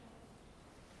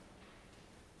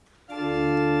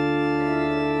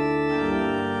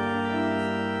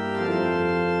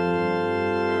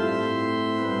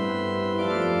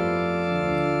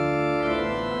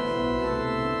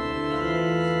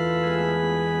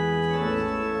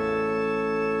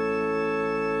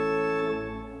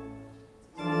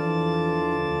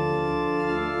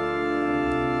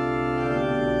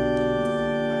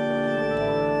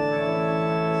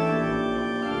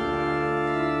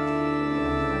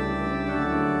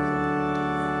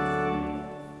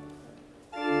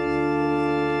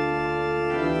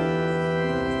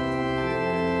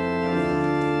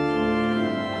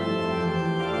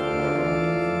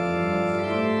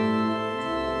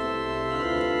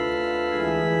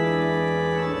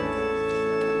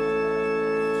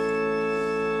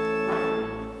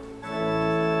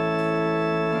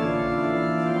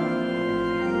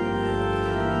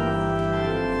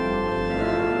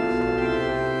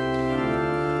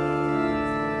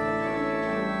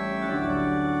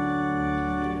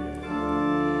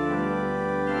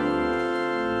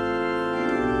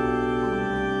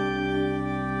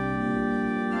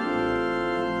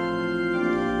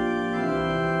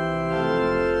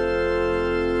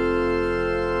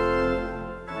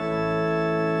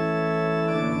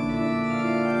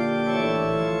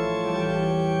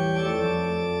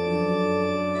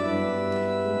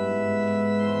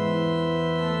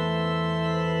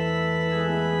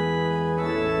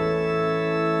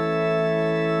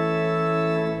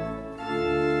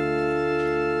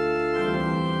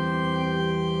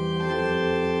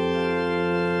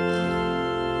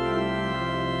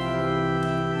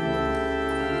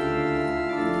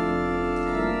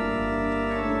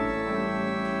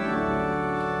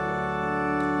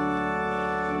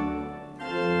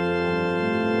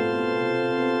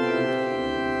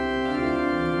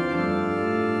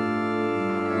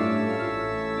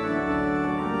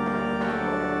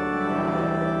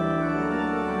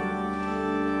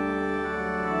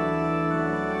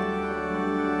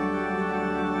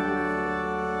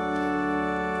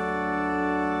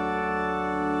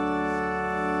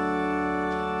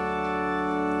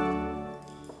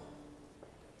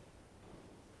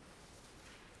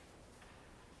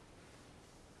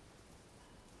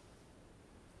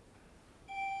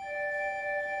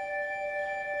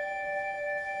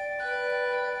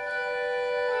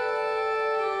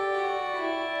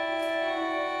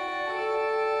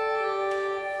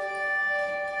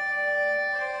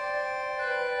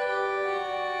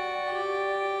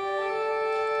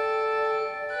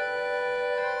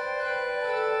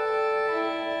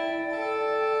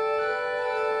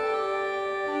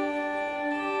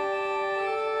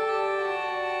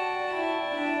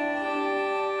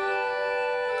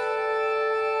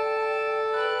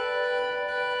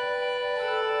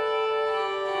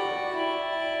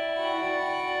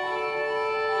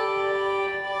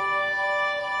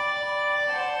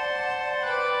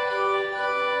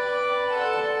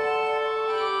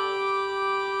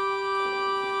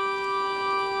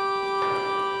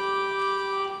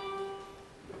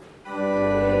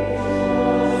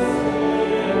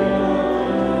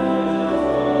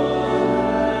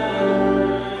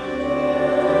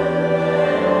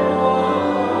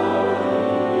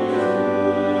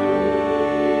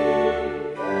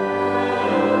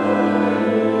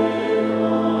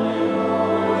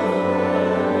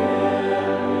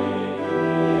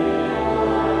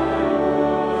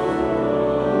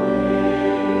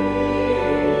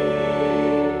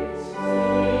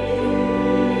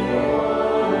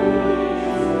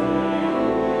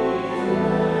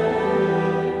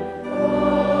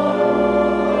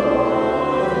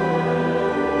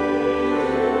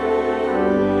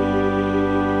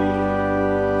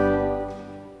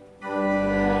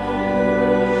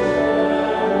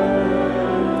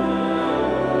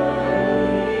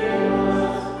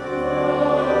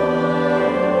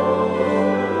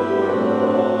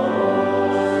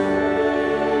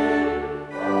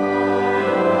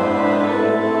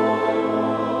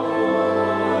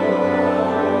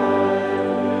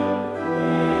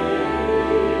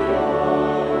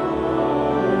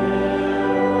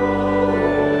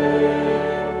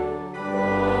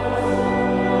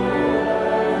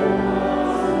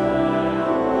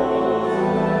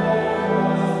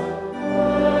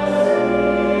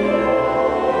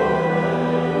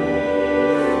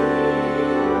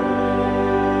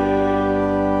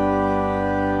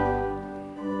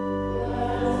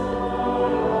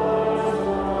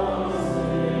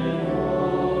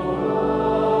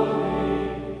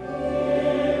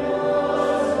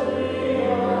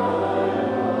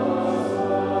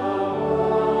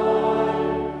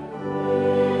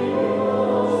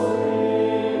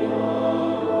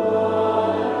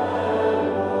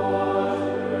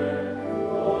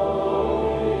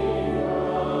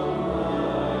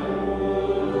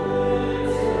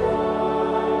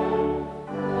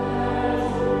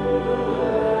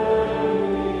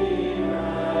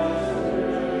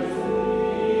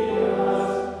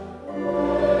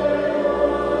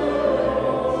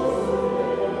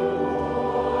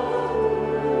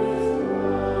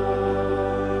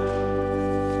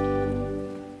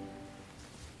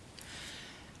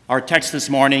Our text this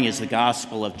morning is the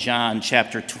Gospel of John,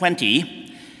 chapter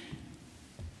 20.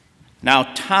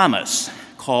 Now Thomas,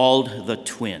 called the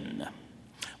twin,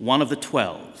 one of the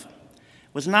 12,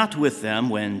 was not with them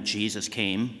when Jesus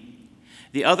came.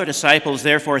 The other disciples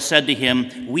therefore said to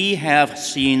him, "We have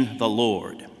seen the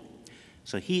Lord."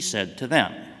 So he said to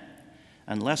them,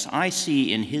 "Unless I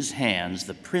see in his hands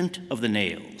the print of the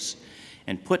nails,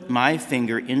 and put my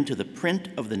finger into the print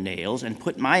of the nails, and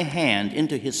put my hand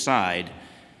into his side,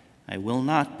 I will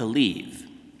not believe."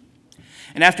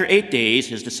 And after 8 days,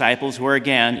 his disciples were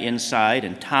again inside,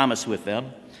 and Thomas with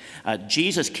them.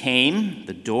 Jesus came,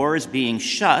 the doors being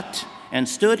shut, and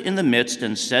stood in the midst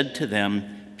and said to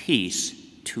them, "Peace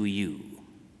to you."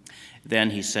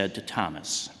 Then he said to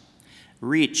Thomas,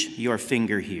 "Reach your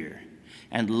finger here,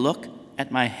 and look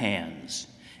at my hands,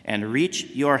 and reach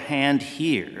your hand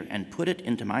here, and put it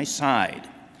into my side.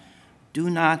 Do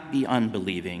not be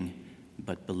unbelieving,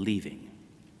 but believing."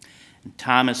 And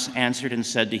Thomas answered and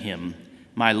said to him,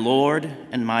 "My Lord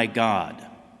and my God."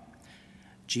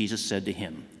 Jesus said to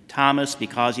him, "Thomas,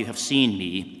 because you have seen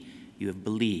me, you have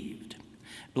believed.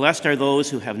 Blessed are those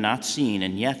who have not seen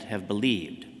and yet have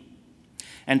believed."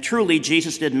 And truly,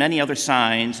 Jesus did many other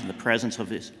signs in the presence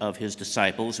of his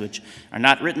disciples, which are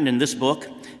not written in this book,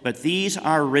 but these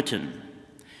are written,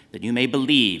 that you may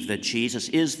believe that Jesus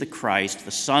is the Christ, the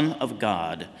Son of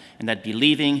God, and that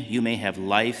believing you may have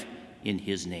life in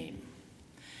his name.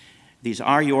 These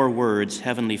are your words,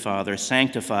 Heavenly Father.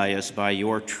 Sanctify us by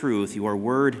your truth. Your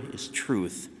word is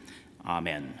truth.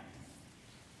 Amen.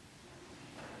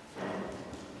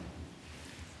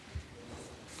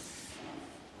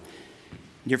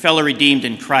 Dear fellow redeemed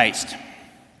in Christ,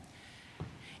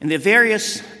 in the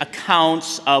various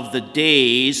accounts of the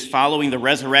days following the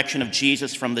resurrection of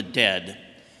Jesus from the dead,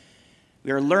 we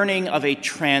are learning of a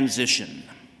transition.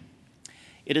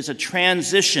 It is a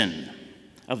transition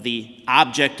of the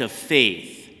object of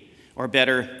faith, or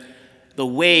better, the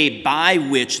way by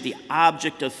which the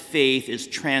object of faith is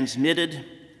transmitted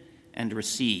and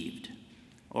received.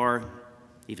 Or,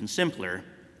 even simpler,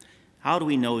 how do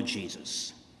we know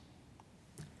Jesus?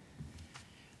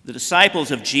 The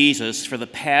disciples of Jesus for the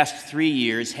past 3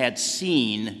 years had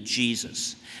seen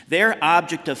Jesus. Their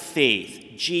object of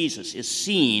faith, Jesus, is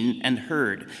seen and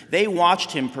heard. They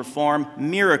watched him perform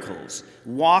miracles,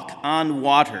 walk on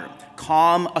water,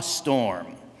 calm a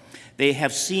storm. They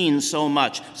have seen so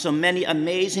much, so many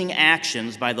amazing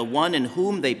actions by the one in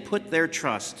whom they put their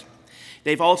trust.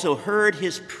 They've also heard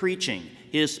his preaching,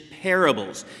 his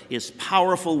parables, his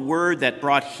powerful word that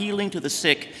brought healing to the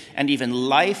sick and even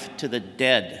life to the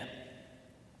dead.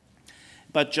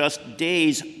 But just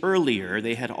days earlier,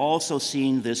 they had also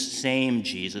seen this same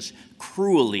Jesus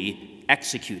cruelly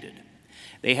executed.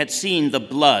 They had seen the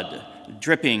blood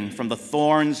dripping from the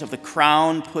thorns of the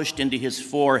crown pushed into his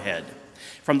forehead,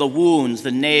 from the wounds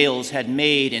the nails had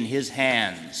made in his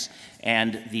hands,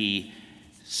 and the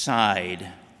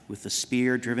side with the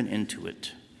spear driven into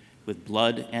it, with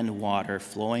blood and water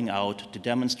flowing out to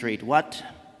demonstrate what?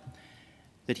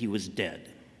 That he was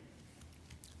dead.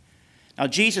 Now,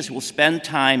 Jesus will spend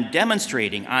time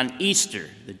demonstrating on Easter,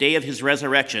 the day of his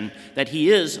resurrection, that he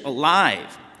is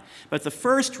alive. But the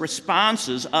first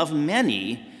responses of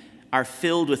many are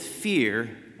filled with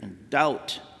fear and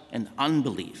doubt and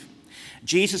unbelief.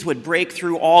 Jesus would break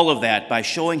through all of that by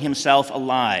showing himself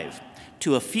alive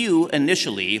to a few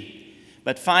initially,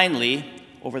 but finally,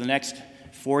 over the next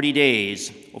 40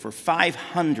 days, over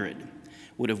 500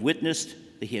 would have witnessed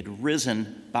that he had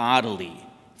risen bodily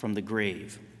from the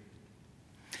grave.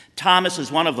 Thomas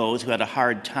is one of those who had a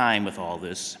hard time with all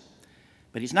this,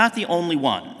 but he's not the only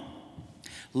one.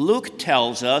 Luke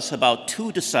tells us about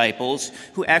 2 disciples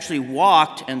who actually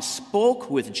walked and spoke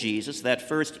with Jesus that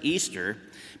first Easter,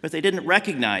 but they didn't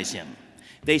recognize him.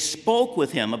 They spoke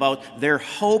with him about their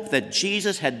hope that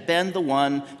Jesus had been the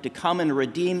one to come and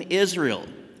redeem Israel,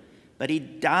 but he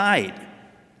died.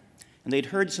 And they'd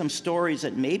heard some stories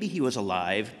that maybe he was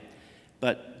alive,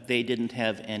 but they didn't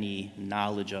have any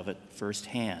knowledge of it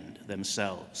firsthand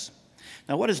themselves.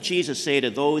 Now, what does Jesus say to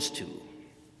those 2?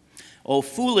 "O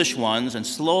foolish ones and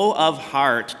slow of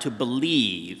heart to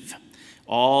believe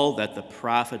all that the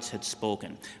prophets had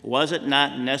spoken. Was it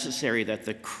not necessary that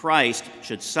the Christ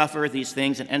should suffer these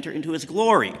things and enter into his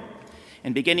glory?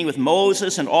 And beginning with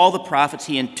Moses and all the prophets,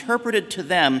 he interpreted to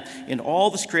them in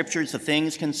all the scriptures the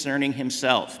things concerning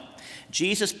himself."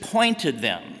 Jesus pointed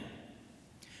them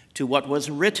to what was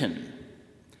written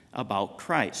about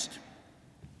Christ.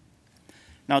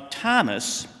 Now,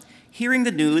 Thomas, hearing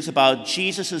the news about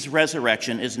Jesus'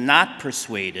 resurrection, is not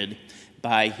persuaded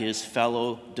by his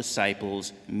fellow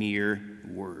disciples' mere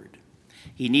word.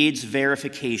 He needs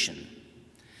verification.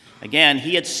 Again,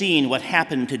 he had seen what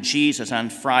happened to Jesus on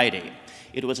Friday.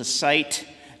 It was a sight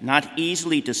not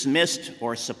easily dismissed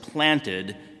or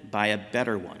supplanted by a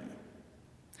better one.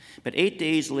 But 8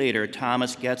 days later,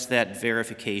 Thomas gets that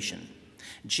verification.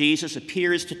 Jesus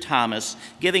appears to Thomas,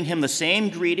 giving him the same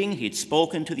greeting he'd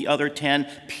spoken to the other 10,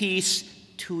 "Peace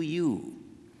to you."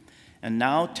 And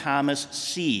now Thomas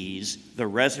sees the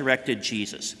resurrected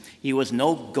Jesus. He was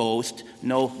no ghost,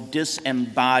 no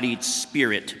disembodied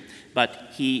spirit,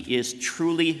 but he is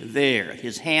truly there.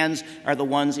 His hands are the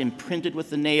ones imprinted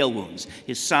with the nail wounds.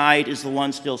 His side is the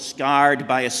one still scarred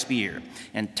by a spear.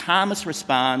 And Thomas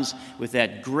responds with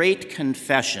that great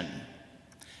confession,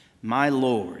 "My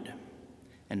Lord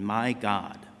and my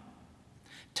God."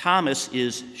 Thomas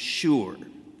is sure.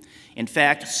 In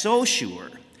fact, so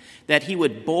sure that he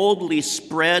would boldly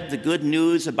spread the good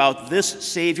news about this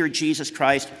Savior Jesus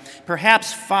Christ,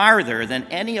 perhaps farther than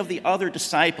any of the other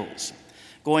disciples,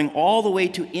 going all the way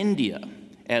to India,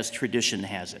 as tradition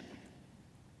has it.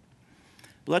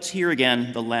 But let's hear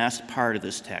again the last part of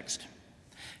this text.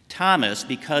 "Thomas,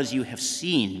 because you have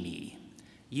seen me,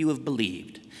 you have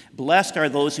believed. Blessed are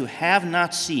those who have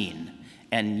not seen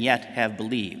and yet have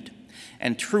believed."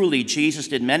 And truly, Jesus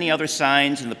did many other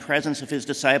signs in the presence of his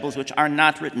disciples, which are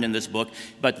not written in this book,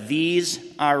 but these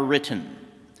are written,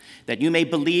 that you may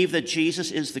believe that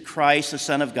Jesus is the Christ, the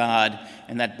Son of God,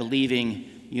 and that believing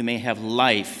you may have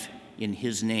life in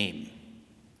his name.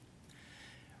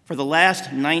 For the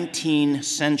last 19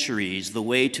 centuries, the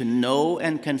way to know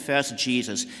and confess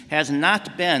Jesus has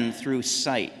not been through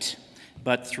sight,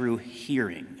 but through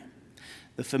hearing.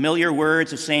 The familiar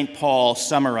words of St. Paul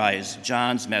summarize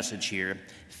John's message here.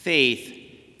 Faith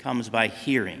comes by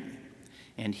hearing,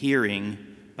 and hearing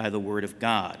by the word of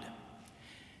God.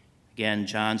 Again,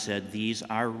 John said, "These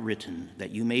are written,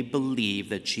 that you may believe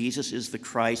that Jesus is the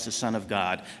Christ, the Son of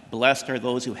God. Blessed are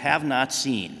those who have not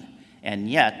seen, and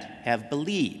yet have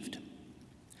believed."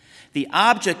 The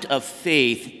object of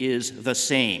faith is the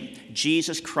same,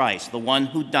 Jesus Christ, the one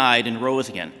who died and rose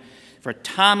again. For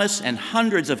Thomas and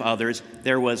hundreds of others,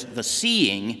 there was the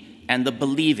seeing and the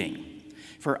believing.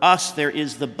 For us, there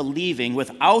is the believing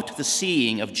without the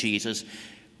seeing of Jesus,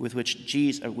 with which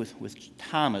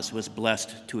Thomas was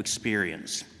blessed to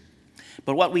experience.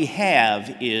 But what we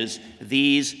have is,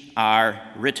 these are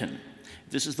written.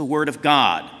 This is the word of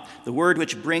God, the word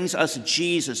which brings us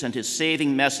Jesus and his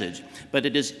saving message, but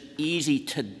it is easy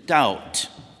to doubt.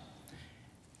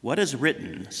 What is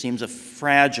written seems a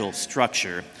fragile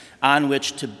structure on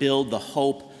which to build the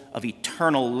hope of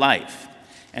eternal life.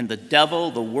 And the devil,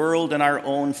 the world, and our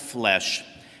own flesh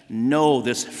know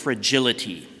this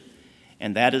fragility.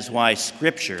 And that is why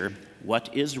Scripture,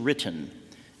 what is written,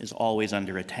 is always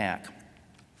under attack.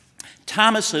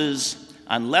 Thomas's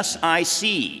 "unless I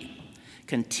see"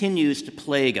 continues to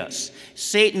plague us.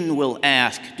 Satan will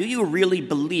ask, do you really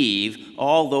believe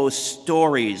all those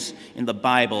stories in the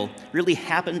Bible really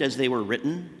happened as they were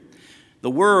written? The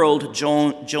world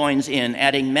joins in,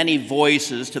 adding many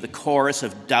voices to the chorus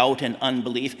of doubt and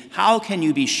unbelief. How can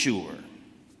you be sure?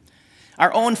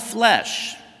 Our own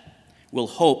flesh will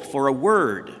hope for a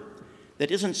word that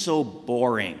isn't so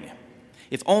boring.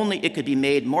 If only it could be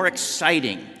made more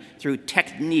exciting through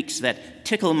techniques that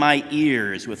tickle my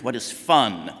ears with what is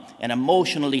fun and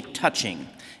emotionally touching,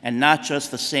 and not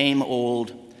just the same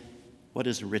old, what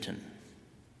is written.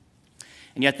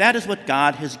 And yet that is what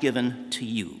God has given to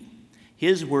you,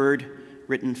 his word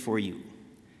written for you.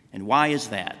 And why is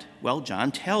that? Well,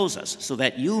 John tells us, so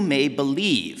that you may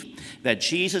believe that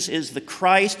Jesus is the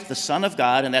Christ, the Son of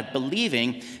God, and that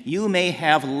believing you may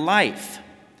have life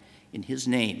in his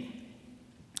name.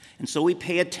 And so we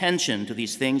pay attention to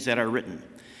these things that are written.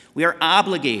 We are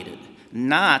obligated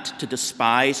not to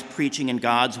despise preaching in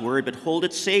God's word, but hold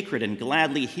it sacred and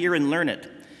gladly hear and learn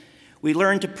it. We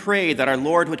learn to pray that our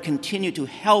Lord would continue to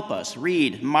help us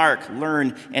read, mark,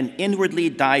 learn, and inwardly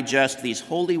digest these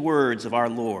holy words of our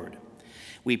Lord.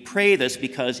 We pray this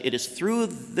because it is through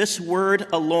this word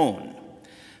alone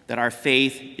that our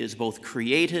faith is both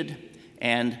created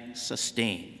and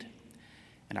sustained.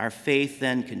 And our faith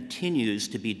then continues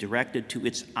to be directed to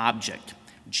its object,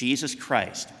 Jesus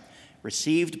Christ,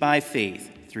 received by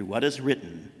faith through what is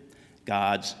written,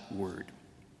 God's word.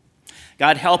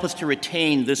 God, help us to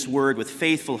retain this word with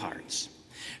faithful hearts.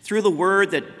 Through the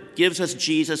word that gives us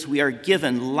Jesus, we are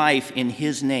given life in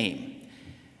his name.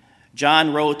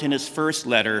 John wrote in his first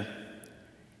letter,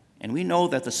 "And we know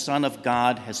that the Son of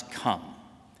God has come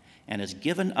and has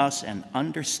given us an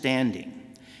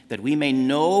understanding, that we may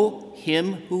know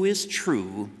him who is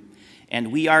true,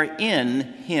 and we are in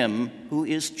him who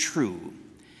is true,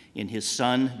 in his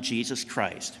Son, Jesus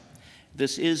Christ.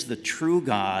 This is the true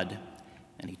God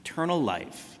and eternal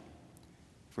life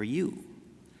for you.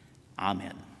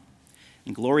 Amen.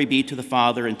 And glory be to the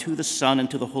Father, and to the Son, and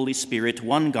to the Holy Spirit,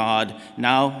 one God,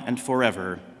 now and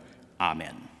forever.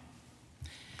 Amen.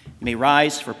 You may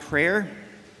rise for prayer.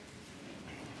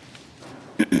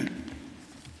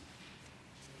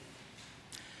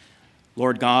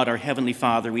 Lord God, our Heavenly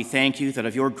Father, we thank you that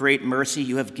of your great mercy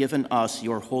you have given us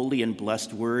your holy and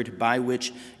blessed word, by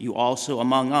which you also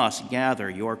among us gather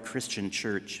your Christian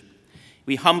church.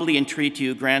 We humbly entreat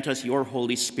you, grant us your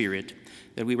Holy Spirit,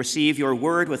 that we receive your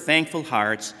word with thankful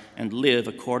hearts and live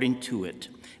according to it,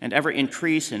 and ever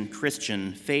increase in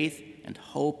Christian faith and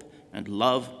hope and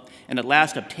love, and at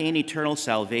last obtain eternal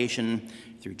salvation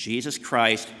through Jesus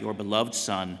Christ, your beloved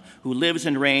Son, who lives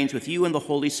and reigns with you in the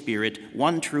Holy Spirit,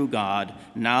 one true God,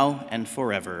 now and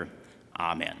forever.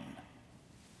 Amen.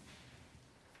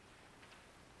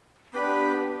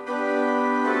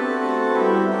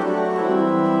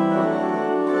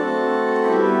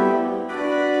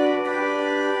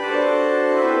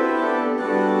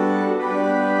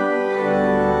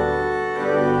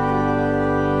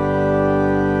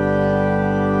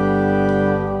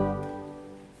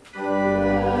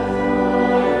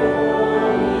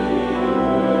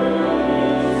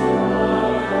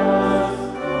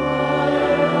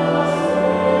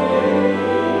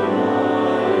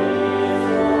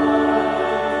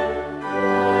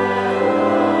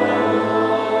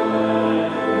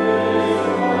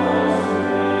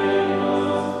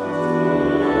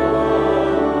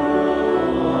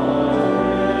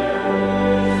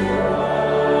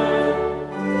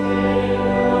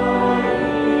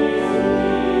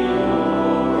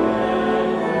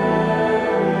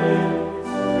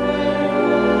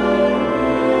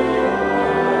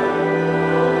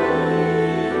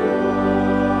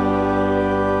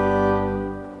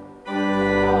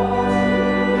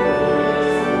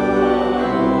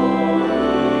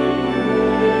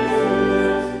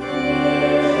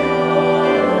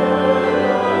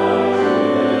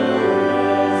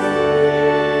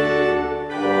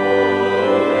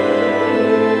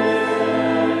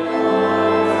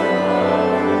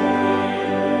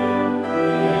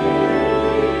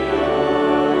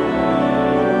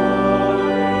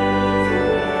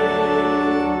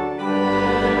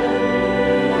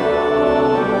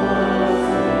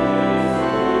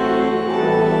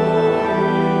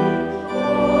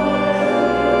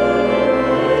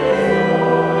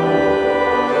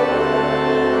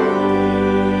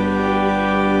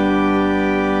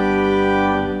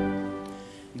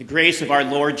 The grace of our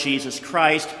Lord Jesus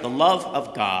Christ, the love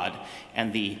of God,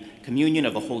 and the communion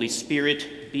of the Holy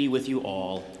Spirit be with you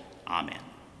all. Amen.